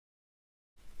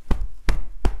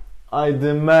I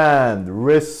demand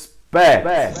respect.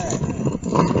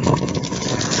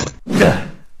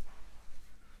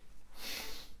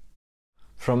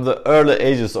 From the early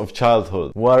ages of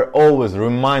childhood, we are always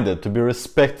reminded to be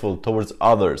respectful towards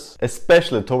others,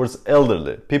 especially towards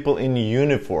elderly, people in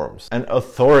uniforms, and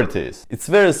authorities. It's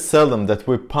very seldom that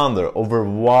we ponder over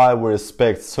why we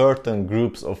respect certain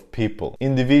groups of people,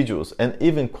 individuals, and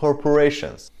even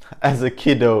corporations. As a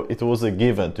kid, though, it was a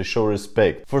given to show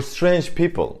respect for strange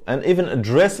people and even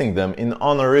addressing them in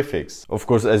honorifics. Of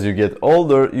course, as you get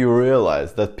older, you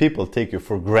realize that people take you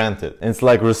for granted. And it's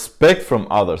like respect from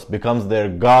others becomes their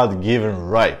God-given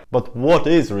right. But what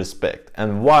is respect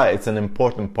and why it's an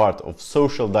important part of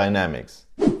social dynamics?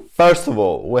 First of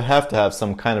all, we have to have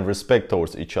some kind of respect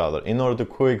towards each other in order to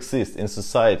coexist in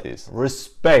societies.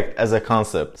 Respect as a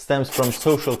concept stems from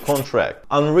social contract,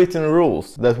 unwritten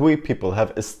rules that we people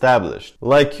have established.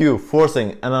 Like you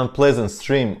forcing an unpleasant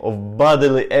stream of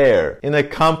bodily air in a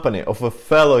company of a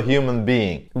fellow human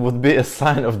being would be a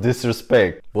sign of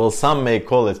disrespect. Well, some may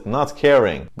call it not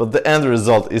caring, but the end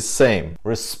result is same.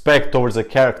 Respect towards a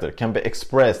character can be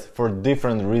expressed for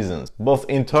different reasons, both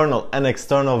internal and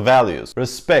external values.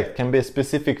 Respect can be a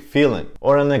specific feeling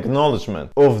or an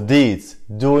acknowledgement of deeds,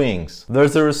 doings.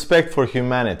 There's a respect for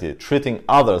humanity, treating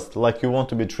others like you want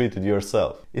to be treated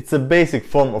yourself. It's a basic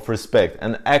form of respect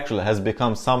and actually has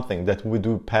become something that we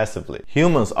do passively.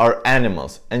 Humans are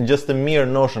animals, and just a mere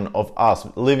notion of us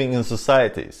living in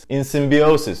societies in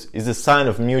symbiosis is a sign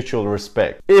of mutual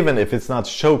respect, even if it's not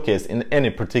showcased in any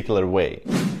particular way.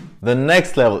 The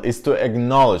next level is to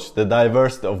acknowledge the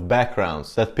diversity of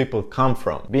backgrounds that people come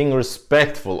from, being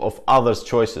respectful of others'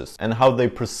 choices and how they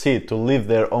proceed to live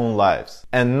their own lives.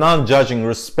 And non-judging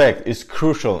respect is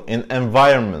crucial in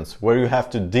environments where you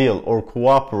have to deal or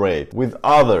cooperate with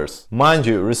others. Mind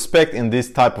you, respect in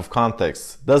this type of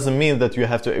contexts doesn't mean that you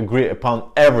have to agree upon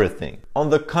everything. On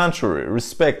the contrary,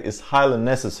 respect is highly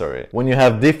necessary when you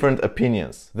have different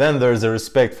opinions. Then there is a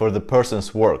respect for the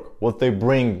person's work, what they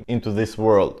bring into this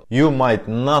world. You might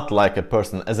not like a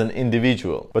person as an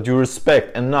individual, but you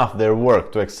respect enough their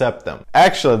work to accept them.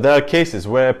 Actually, there are cases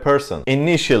where a person,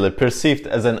 initially perceived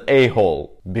as an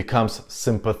a-hole, becomes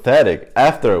sympathetic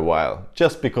after a while,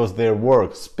 just because their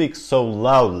work speaks so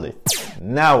loudly.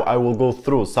 Now I will go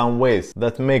through some ways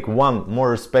that make one more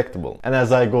respectable, and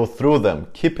as I go through them,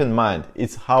 keep in mind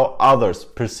it's how others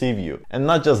perceive you. And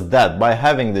not just that, by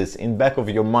having this in back of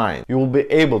your mind, you will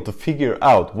be able to figure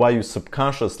out why you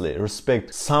subconsciously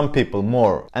respect some people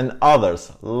more and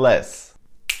others less.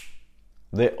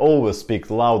 They always speak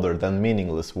louder than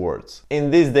meaningless words.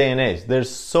 In this day and age, there's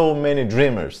so many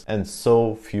dreamers and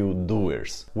so few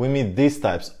doers. We meet these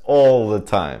types all the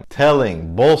time,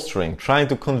 telling, bolstering, trying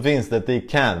to convince that they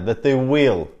can, that they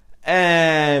will,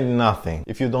 and nothing.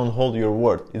 If you don't hold your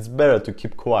word, it's better to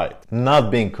keep quiet. Not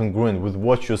being congruent with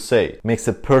what you say makes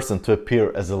a person to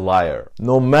appear as a liar.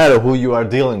 No matter who you are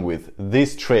dealing with,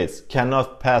 these traits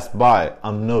cannot pass by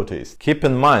unnoticed. Keep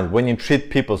in mind, when you treat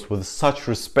people with such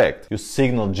respect, you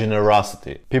signal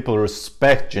generosity. People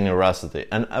respect generosity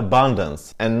and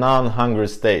abundance and non-hungry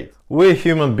state. We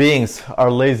human beings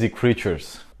are lazy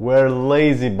creatures. We're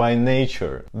lazy by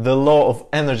nature. The law of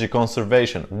energy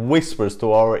conservation whispers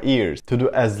to our ears to do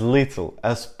as little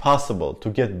as possible to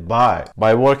get by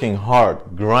working hard,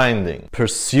 grinding,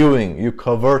 pursuing. You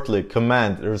covertly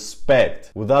command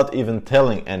respect without even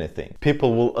telling anything.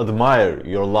 People will admire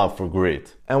your love for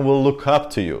grit and will look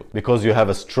up to you because you have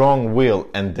a strong will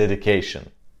and dedication.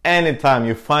 Anytime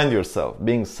you find yourself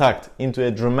being sucked into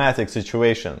a dramatic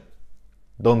situation,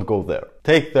 don't go there.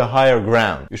 Take the higher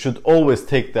ground. You should always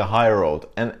take the high road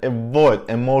and avoid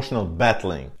emotional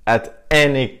battling at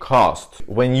any cost.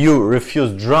 When you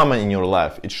refuse drama in your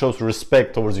life, it shows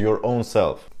respect towards your own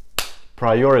self.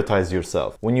 Prioritize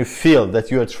yourself. When you feel that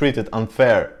you are treated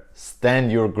unfair,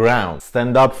 stand your ground.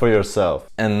 Stand up for yourself,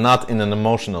 and not in an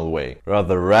emotional way.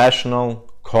 Rather rational,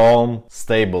 calm,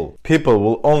 stable. People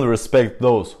will only respect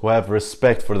those who have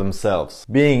respect for themselves.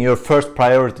 Being your first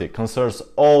priority concerns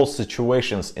all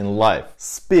situations in life.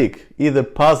 Speak either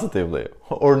positively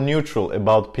or neutral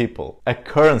about people,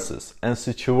 occurrences and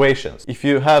situations. If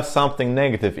you have something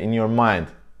negative in your mind,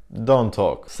 don't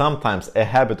talk. Sometimes a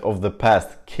habit of the past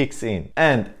kicks in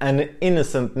and an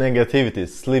innocent negativity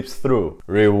slips through.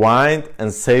 Rewind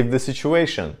and save the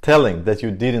situation, telling that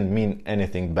you didn't mean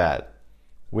anything bad.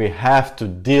 We have to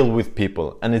deal with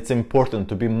people, and it's important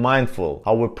to be mindful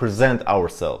how we present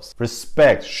ourselves.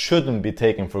 Respect shouldn't be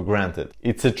taken for granted.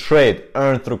 It's a trait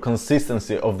earned through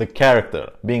consistency of the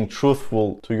character, being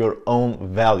truthful to your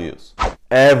own values.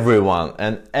 Everyone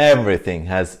and everything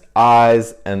has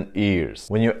eyes and ears.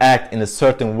 When you act in a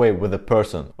certain way with a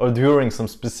person or during some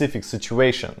specific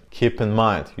situation, keep in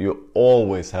mind you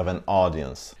always have an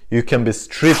audience. You can be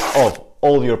stripped of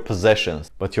all your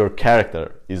possessions, but your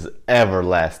character is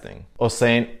everlasting. Or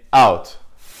saying out.